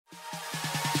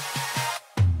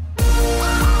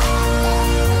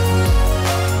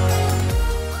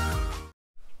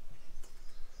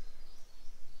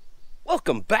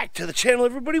Welcome back to the channel,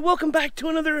 everybody. Welcome back to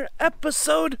another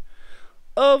episode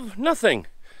of nothing.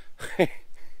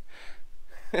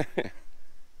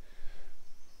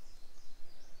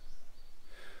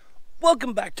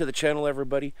 Welcome back to the channel,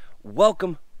 everybody.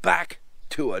 Welcome back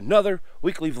to another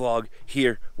weekly vlog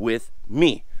here with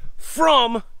me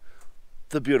from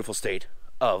the beautiful state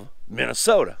of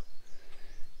Minnesota.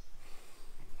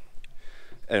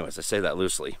 Anyways, I say that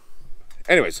loosely.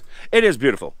 Anyways, it is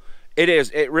beautiful.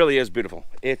 It really is beautiful.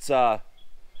 It's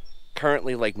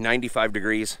currently like 95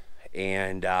 degrees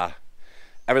and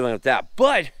everything like that.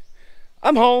 But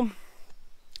I'm home.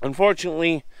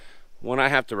 Unfortunately, when I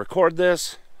have to record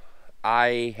this,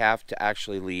 I have to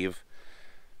actually leave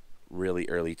really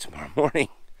early tomorrow morning.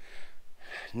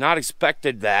 Not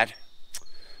expected that,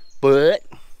 but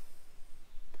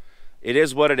it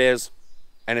is what it is,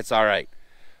 and it's all right.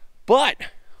 But,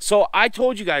 so I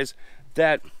told you guys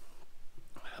that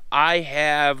I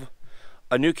have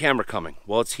a new camera coming.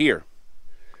 Well, it's here.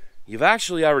 You've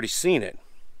actually already seen it.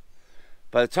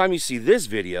 By the time you see this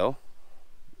video,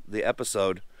 the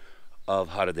episode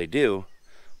of How Did They Do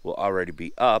will already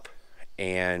be up,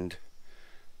 and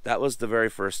that was the very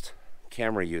first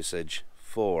camera usage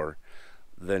for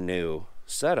the new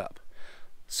setup.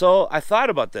 So I thought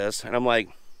about this, and I'm like,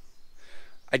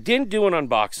 I didn't do an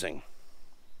unboxing.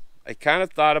 I kind of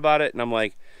thought about it, and I'm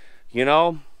like, you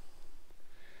know,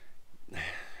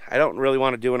 I don't really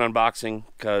want to do an unboxing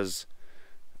because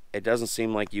it doesn't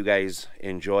seem like you guys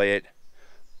enjoy it.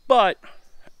 But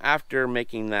after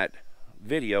making that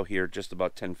video here just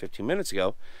about 10-15 minutes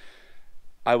ago,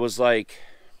 I was like,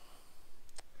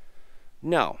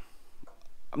 no,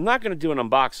 I'm not going to do an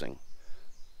unboxing,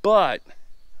 but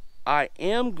I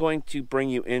am going to bring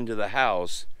you into the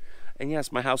house. And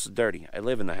yes, my house is dirty. I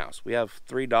live in the house. We have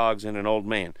 3 dogs and an old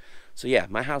man. So yeah,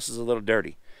 my house is a little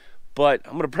dirty. But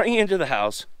I'm going to bring you into the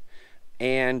house,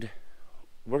 and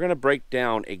we're going to break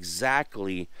down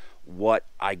exactly what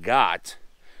I got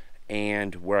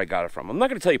and where I got it from. I'm not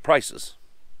going to tell you prices.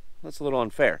 That's a little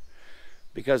unfair,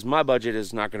 because my budget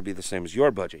is not going to be the same as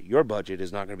your budget. Your budget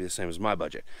is not going to be the same as my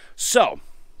budget. So,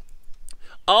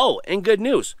 oh, and good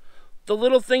news. The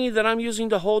little thingy that I'm using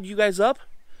to hold you guys up,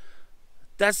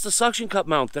 that's the suction cup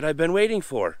mount that I've been waiting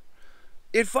for.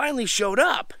 It finally showed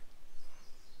up.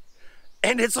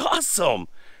 And it's awesome.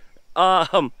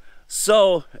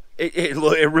 So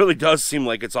it really does seem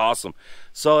like it's awesome.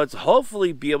 So it's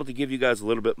hopefully be able to give you guys a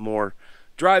little bit more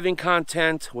driving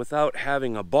content without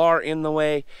having a bar in the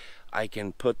way. I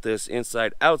can put this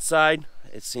inside outside.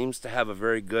 It seems to have a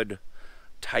very good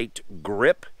tight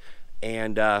grip,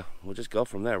 and we'll just go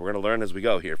from there. We're gonna learn as we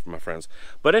go here, my friends.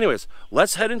 But anyways,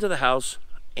 let's head into the house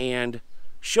and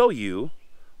show you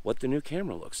what the new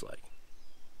camera looks like.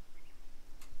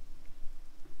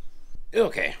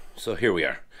 Okay, so here we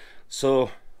are.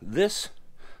 So the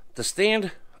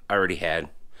stand I already had,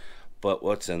 but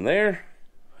what's in there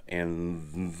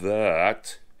and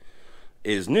that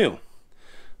is new.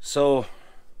 So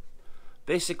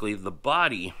basically the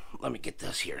body, let me get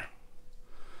this here.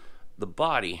 The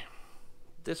body,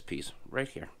 this piece right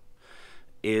here,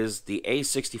 is the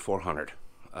A6400.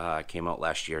 Came out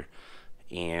last year,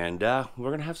 and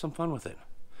we're gonna have some fun with it.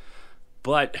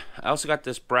 But I also got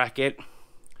this bracket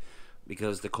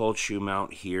because the cold shoe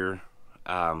mount here,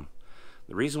 the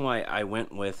reason why I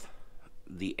went with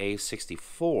the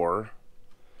A64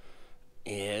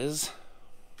 is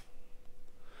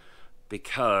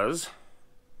because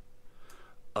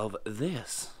of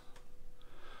this.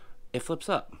 It flips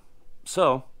up.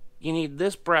 So you need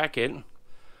this bracket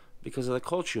because of the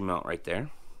cold shoe mount right there.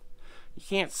 You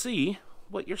can't see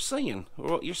what you're seeing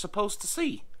or what you're supposed to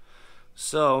see.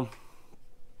 So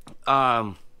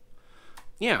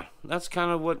yeah, that's kind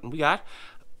of what we got.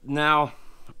 Now,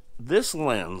 this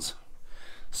lens,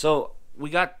 so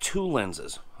we got 2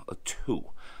 lenses,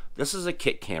 This is a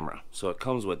kit camera. So it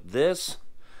comes with this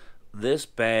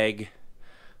bag,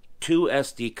 2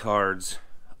 SD cards,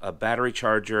 a battery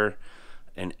charger,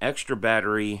 an extra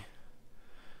battery.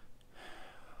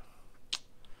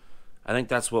 I think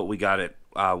that's what we got it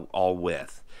all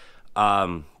with.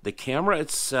 The camera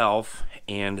itself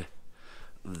and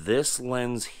this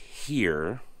lens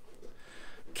here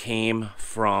came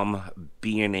from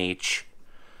B&H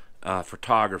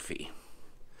Photography.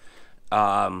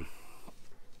 That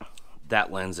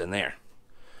lens in there.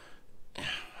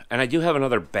 And I do have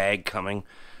another bag coming,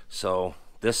 so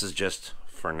this is just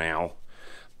for now.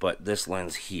 But this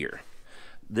lens here.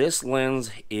 This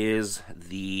lens is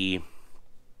the,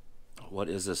 what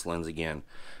is this lens again?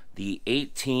 The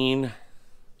 18,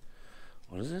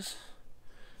 what is this?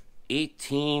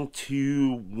 18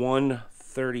 to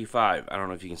 135. I don't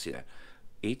know if you can see that.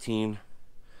 18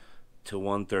 to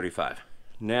 135.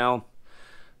 Now,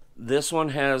 this one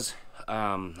has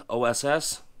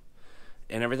OSS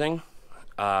and everything,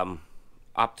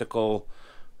 optical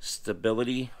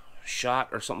stability shot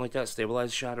or something like that,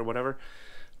 stabilized shot or whatever.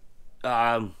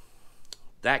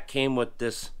 That came with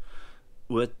this,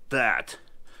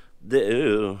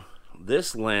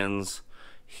 this lens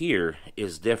here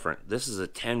is different. This is a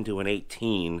 10 to an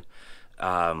 18,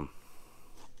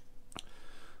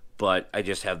 but I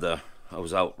just have I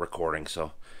was out recording,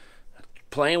 so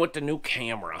playing with the new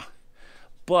camera.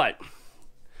 But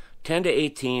 10 to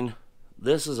 18,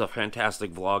 this is a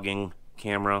fantastic vlogging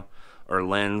camera or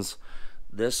lens.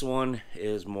 This one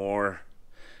is more,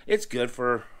 it's good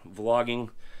for vlogging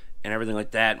and everything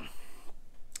like that,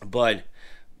 but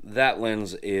that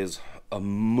lens is a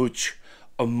much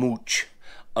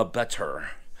better.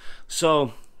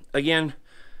 So again,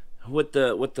 with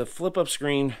the flip up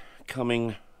screen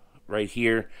coming right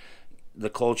here, the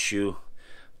cold shoe,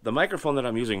 the microphone that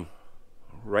I'm using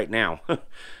right now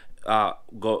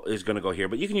is going to go here,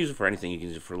 but you can use it for anything. You can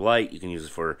use it for light, you can use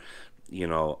it for, you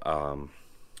know,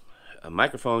 a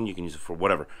microphone, you can use it for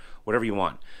whatever you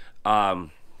want.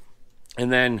 And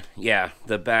then, yeah,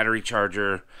 the battery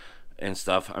charger and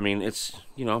stuff. I mean, it's,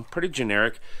 you know, pretty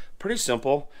generic, pretty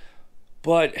simple,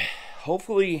 but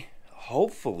hopefully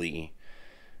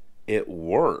it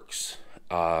works.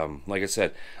 Like I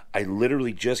said, I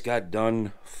literally just got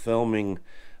done filming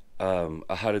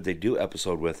a How Did They Do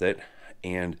episode with it,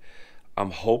 and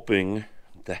I'm hoping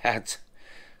that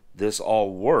this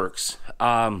all works.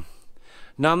 Now,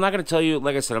 I'm not going to tell you,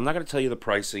 like I said, I'm not going to tell you the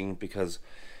pricing, because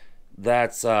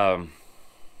that's,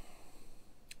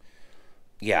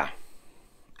 yeah,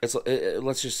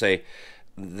 let's just say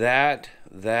that,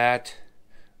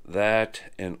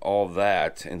 and all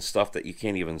that, and stuff that you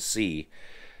can't even see,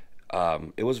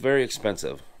 it was very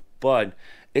expensive, but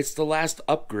it's the last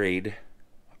upgrade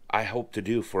I hope to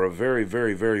do for a very,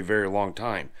 very, very, very long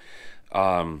time.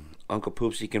 Uncle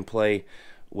Poopsie can play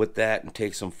with that and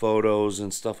take some photos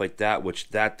and stuff like that, which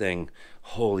that thing,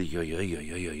 holy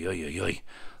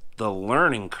the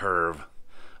learning curve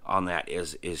on that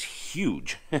is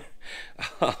huge.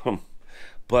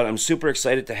 But I'm super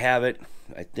excited to have it.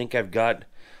 I think I've got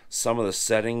some of the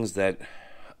settings that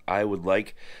I would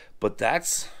like, but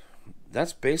that's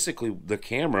basically the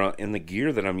camera and the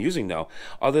gear that I'm using now,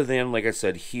 other than, like I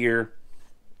said, here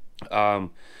I've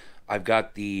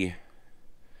got the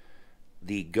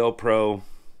GoPro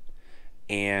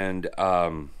and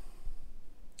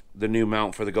the new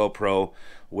mount for the GoPro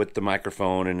with the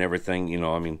microphone and everything. You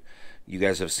know, I mean, you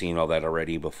guys have seen all that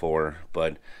already before,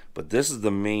 but this is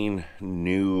the main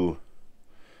new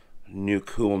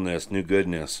coolness, new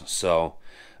goodness. So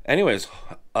anyways,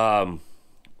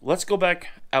 let's go back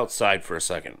outside for a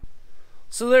second.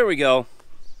 So there we go.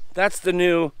 That's the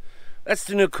new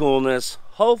coolness.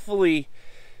 Hopefully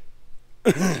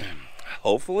it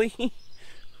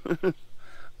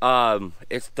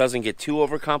doesn't get too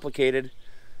overcomplicated,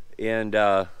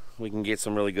 and we can get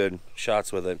some really good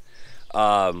shots with it.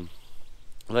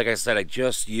 Like I said, I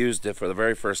just used it for the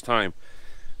very first time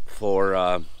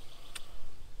for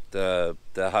the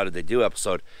How Did They Do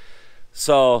episode.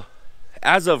 So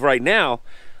as of right now,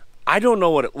 I don't know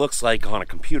what it looks like on a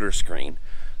computer screen.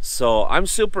 So I'm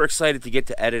super excited to get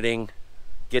to editing,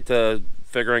 get to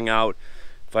figuring out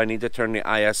if I need to turn the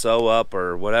ISO up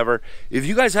or whatever. If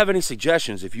you guys have any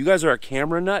suggestions, if you guys are a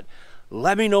camera nut,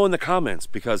 let me know in the comments,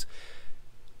 because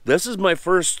this is my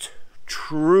first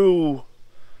true,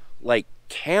 like,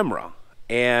 camera,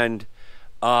 and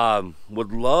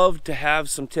would love to have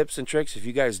some tips and tricks. If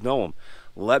you guys know them,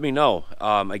 let me know.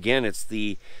 Again, it's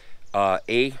the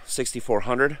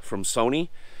A6400 from Sony.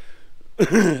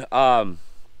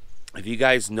 If you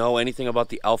guys know anything about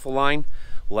the Alpha line,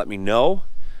 let me know,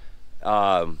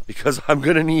 because I'm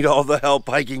gonna need all the help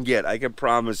I can get. I can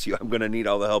promise you I'm gonna need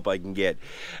all the help I can get.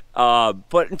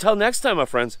 But until next time, my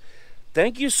friends,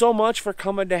 thank you so much for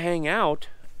coming to hang out,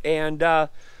 and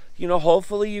you know,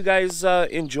 hopefully you guys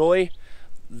enjoy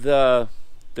the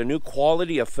new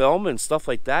quality of film and stuff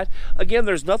like that. Again,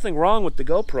 there's nothing wrong with the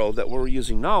GoPro that we're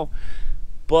using now,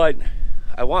 but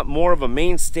I want more of a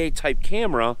mainstay type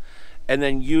camera, and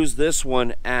then use this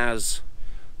one as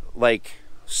like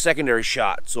secondary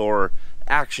shots or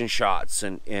action shots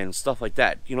and stuff like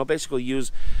that. You know, basically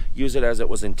use it as it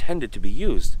was intended to be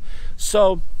used.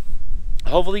 So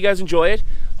hopefully you guys enjoy it.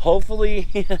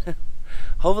 Hopefully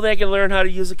hopefully I can learn how to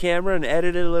use a camera and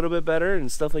edit it a little bit better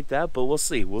and stuff like that, but we'll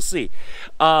see.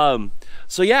 So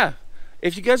yeah,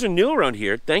 if you guys are new around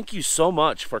here, thank you so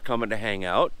much for coming to hang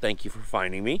out. Thank you for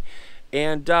finding me.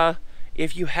 And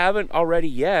if you haven't already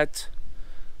yet,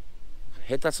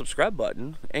 hit that subscribe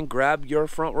button and grab your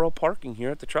front row parking here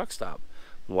at the truck stop.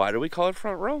 Why do we call it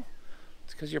front row?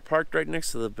 It's because you're parked right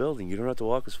next to the building. You don't have to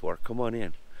walk us far. Come on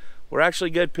in. We're actually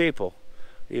good people,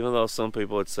 even though some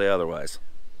people would say otherwise.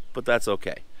 But that's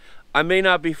okay. I may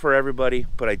not be for everybody,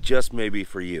 but I just may be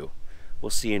for you. We'll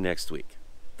see you next week.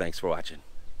 Thanks for watching.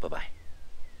 Bye-bye.